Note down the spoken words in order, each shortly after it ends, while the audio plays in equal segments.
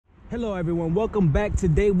Hello everyone, welcome back.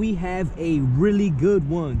 Today we have a really good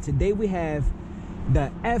one. Today we have the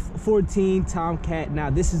F14 Tomcat. Now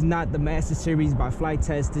this is not the Master Series by Flight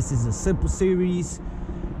Test. This is a simple series,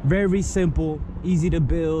 very simple, easy to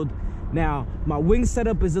build. Now my wing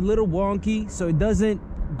setup is a little wonky, so it doesn't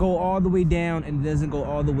go all the way down and it doesn't go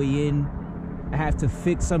all the way in. I have to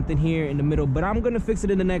fix something here in the middle, but I'm gonna fix it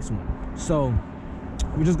in the next one. So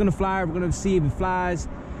we're just gonna fly, we're gonna see if it flies.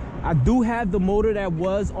 I do have the motor that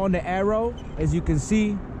was on the Arrow, as you can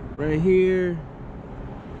see right here.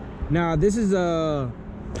 Now this is I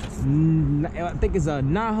think it's a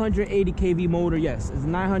 980 kV motor. Yes, it's a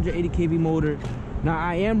 980 kV motor. Now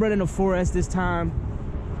I am running a 4S this time,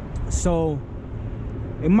 so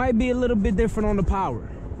it might be a little bit different on the power.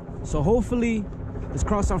 So hopefully, let's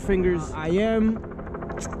cross our fingers. I am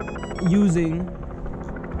using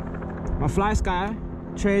my Fly Sky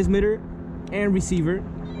transmitter and receiver.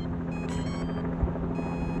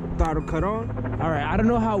 Throttle cut on. All right, I don't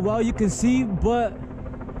know how well you can see, but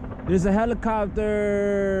there's a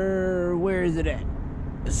helicopter. Where is it at?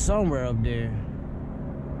 It's somewhere up there,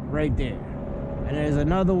 right there. And there's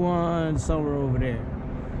another one somewhere over there.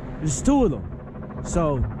 There's two of them.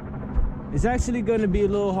 So it's actually gonna be a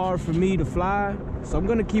little hard for me to fly. So I'm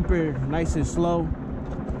gonna keep her nice and slow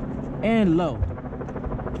and low.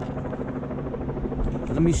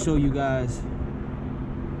 Let me show you guys.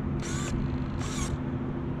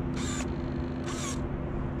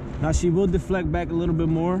 Now she will deflect back a little bit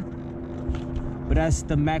more, but that's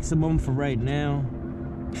the maximum for right now.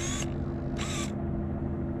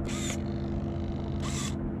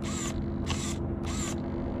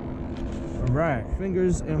 All right,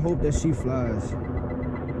 fingers and hope that she flies.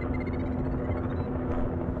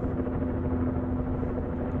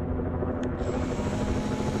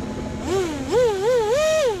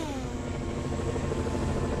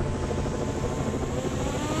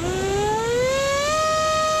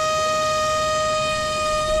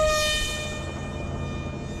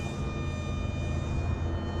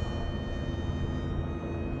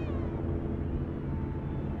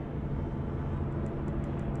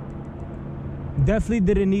 Definitely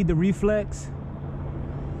didn't need the reflex.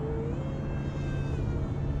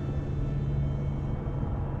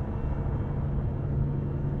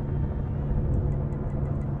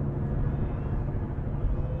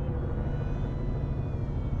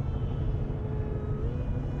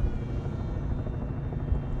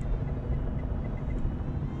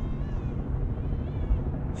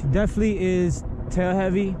 She definitely is tail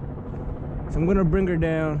heavy, so I'm gonna bring her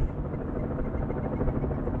down.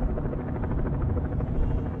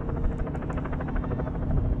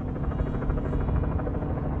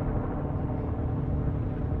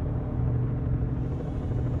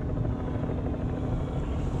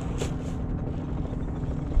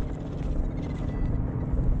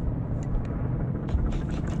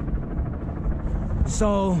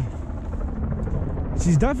 So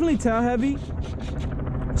she's definitely tail heavy,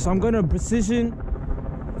 so I'm gonna position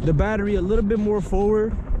the battery a little bit more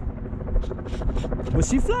forward, but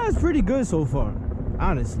she flies pretty good so far,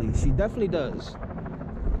 honestly. She definitely does.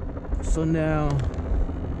 So now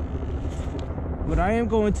what I am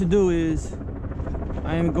going to do is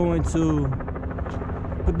I am going to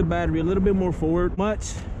put the battery a little bit more forward,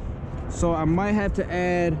 so I might have to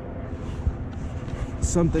add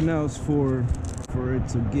something else for it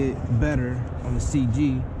to get better on the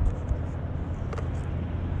CG.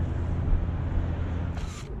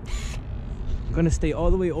 I'm gonna stay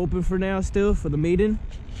all the way open for now still for the Maiden.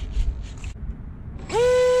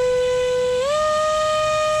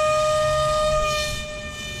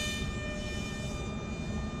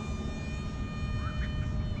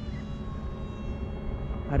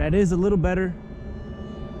 That is a little better.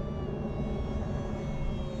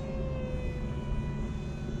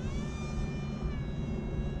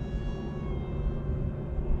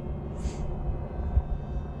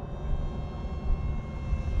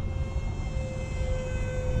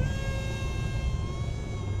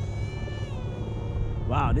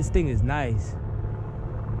 Wow, this thing is nice.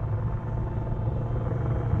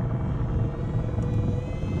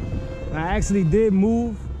 I actually did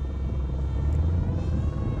move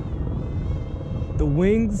the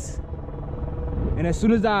wings, and as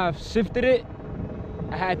soon as I shifted it,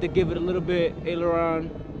 I had to give it a little bit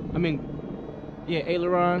aileron.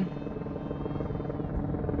 Aileron.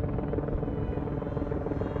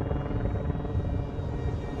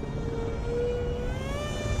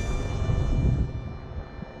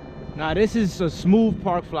 Now this is a smooth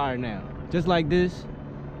park flyer now, just like this.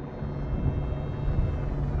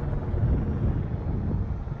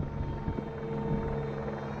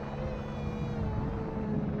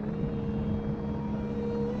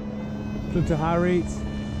 Flip to high rates.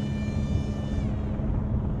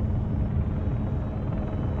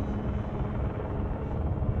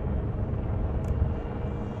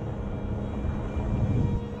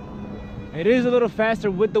 It is a little faster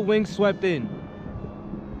with the wings swept in.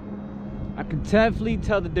 I can definitely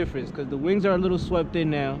tell the difference because the wings are a little swept in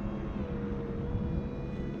now.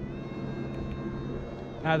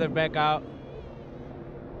 Now they're back out.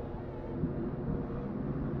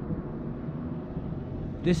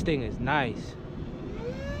 This thing is nice.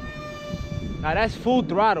 Now that's full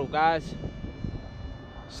throttle, guys.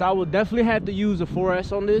 So I will definitely have to use a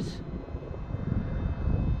 4S on this.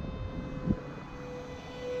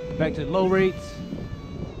 Back to low rates.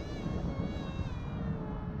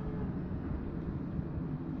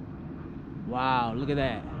 Wow, look at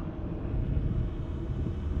that.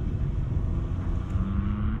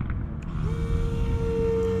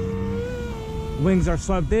 Wings are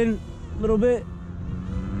swept in a little bit.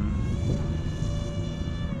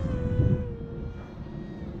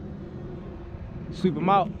 Sweep them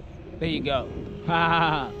out. There you go.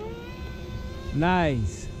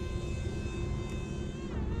 Nice.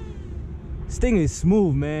 This thing is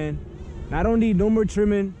smooth, man. I don't need no more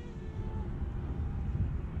trimming.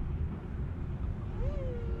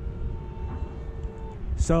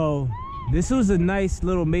 So this was a nice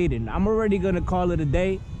little Maiden. I'm already gonna call it a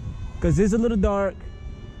day because it's a little dark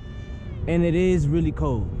and it is really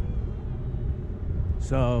cold.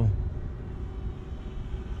 So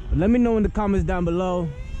let me know in the comments down below,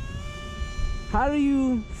 how do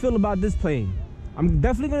you feel about this plane? I'm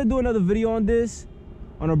definitely gonna do another video on this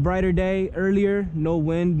on a brighter day, earlier, no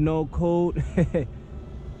wind, no cold.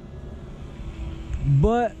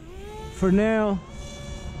 But for now,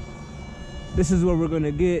 this is what we're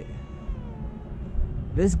gonna get.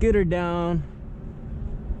 Let's get her down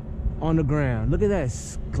on the ground. Look at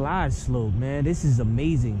that glide slope, man. This is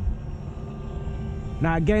amazing.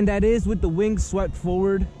 Now again, that is with the wings swept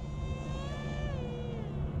forward.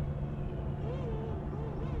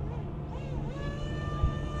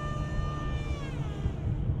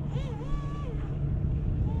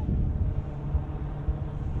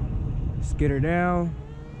 Let's get her down.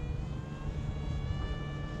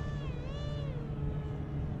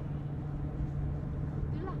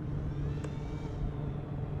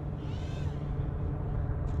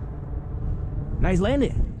 Nice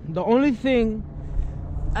landing. The only thing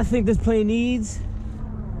I think this plane needs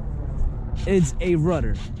is a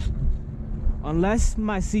rudder. Unless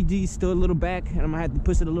my CG is still a little back and I'm gonna have to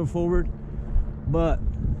push it a little forward. But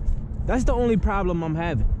that's the only problem I'm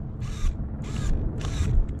having.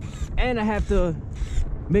 And I have to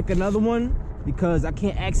make another one because I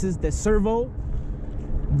can't access the servo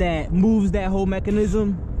that moves that whole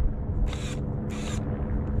mechanism.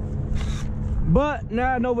 But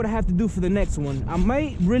now I know what I have to do for the next one. I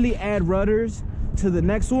might really add rudders to the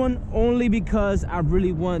next one only because I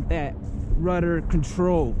really want that rudder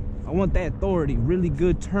control. I want that authority, really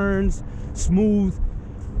good turns, smooth.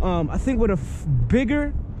 I think with a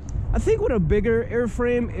bigger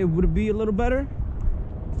airframe, it would be a little better.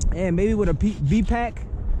 And maybe with a B-pack.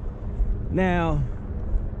 Now,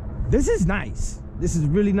 this is nice. This is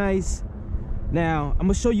really nice. Now, I'm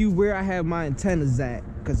gonna show you where I have my antennas at,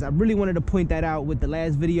 because I really wanted to point that out with the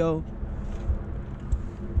last video.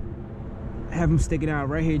 I have them sticking out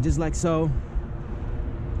right here, just like so.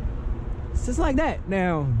 It's just like that.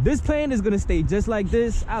 Now, this plane is gonna stay just like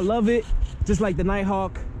this. I love it, just like the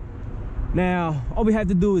Nighthawk. Now, all we have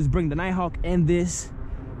to do is bring the Nighthawk and this,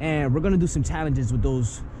 and we're gonna do some challenges with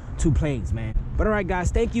those two planes, man. But all right,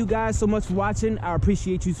 guys, thank you guys so much for watching. I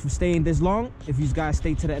appreciate you for staying this long, if you guys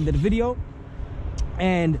stayed to the end of the video.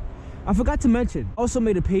 And I forgot to mention, also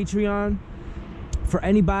made a Patreon for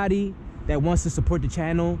anybody that wants to support the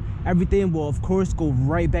channel. Everything will of course go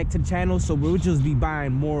right back to the channel, so we'll just be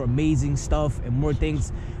buying more amazing stuff and more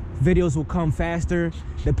things. Videos will come faster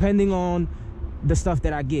depending on the stuff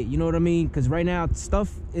that I get, you know what I mean? Because right now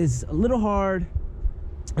stuff is a little hard,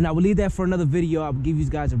 and I will leave that for another video. I will give you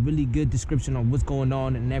guys a really good description on what's going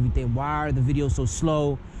on and everything. Why are the videos so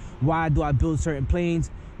slow? Why do I build certain planes?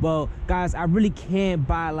 Well, guys, I really can't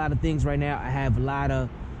buy a lot of things right now. I have a lot of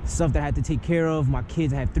stuff that I have to take care of. My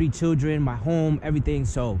kids, I have 3 children, my home, everything.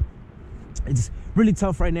 So it's really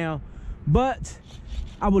tough right now. But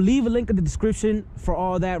I will leave a link in the description for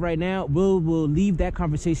all that right now. We'll leave that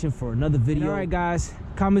conversation for another video. All right, guys,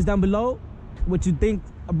 comments down below what you think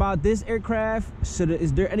about this aircraft.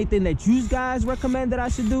 Is there anything that you guys recommend that I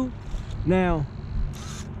should do? Now,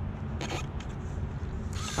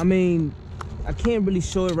 I mean, I can't really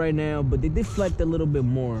show it right now, but they deflect a little bit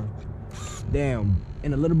more down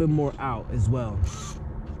and a little bit more out as well.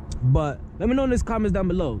 But let me know in the comments down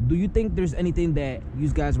below. Do you think there's anything that you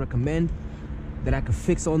guys recommend that I could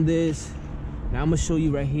fix on this? Now I'm gonna show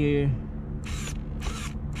you right here.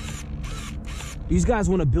 Do you guys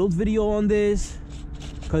want a build video on this?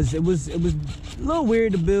 Cause it was a little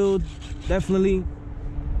weird to build, definitely.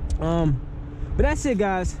 But that's it,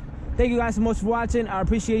 guys. Thank you guys so much for watching. I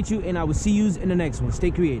appreciate you, and I will see you in the next one.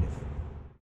 Stay creative.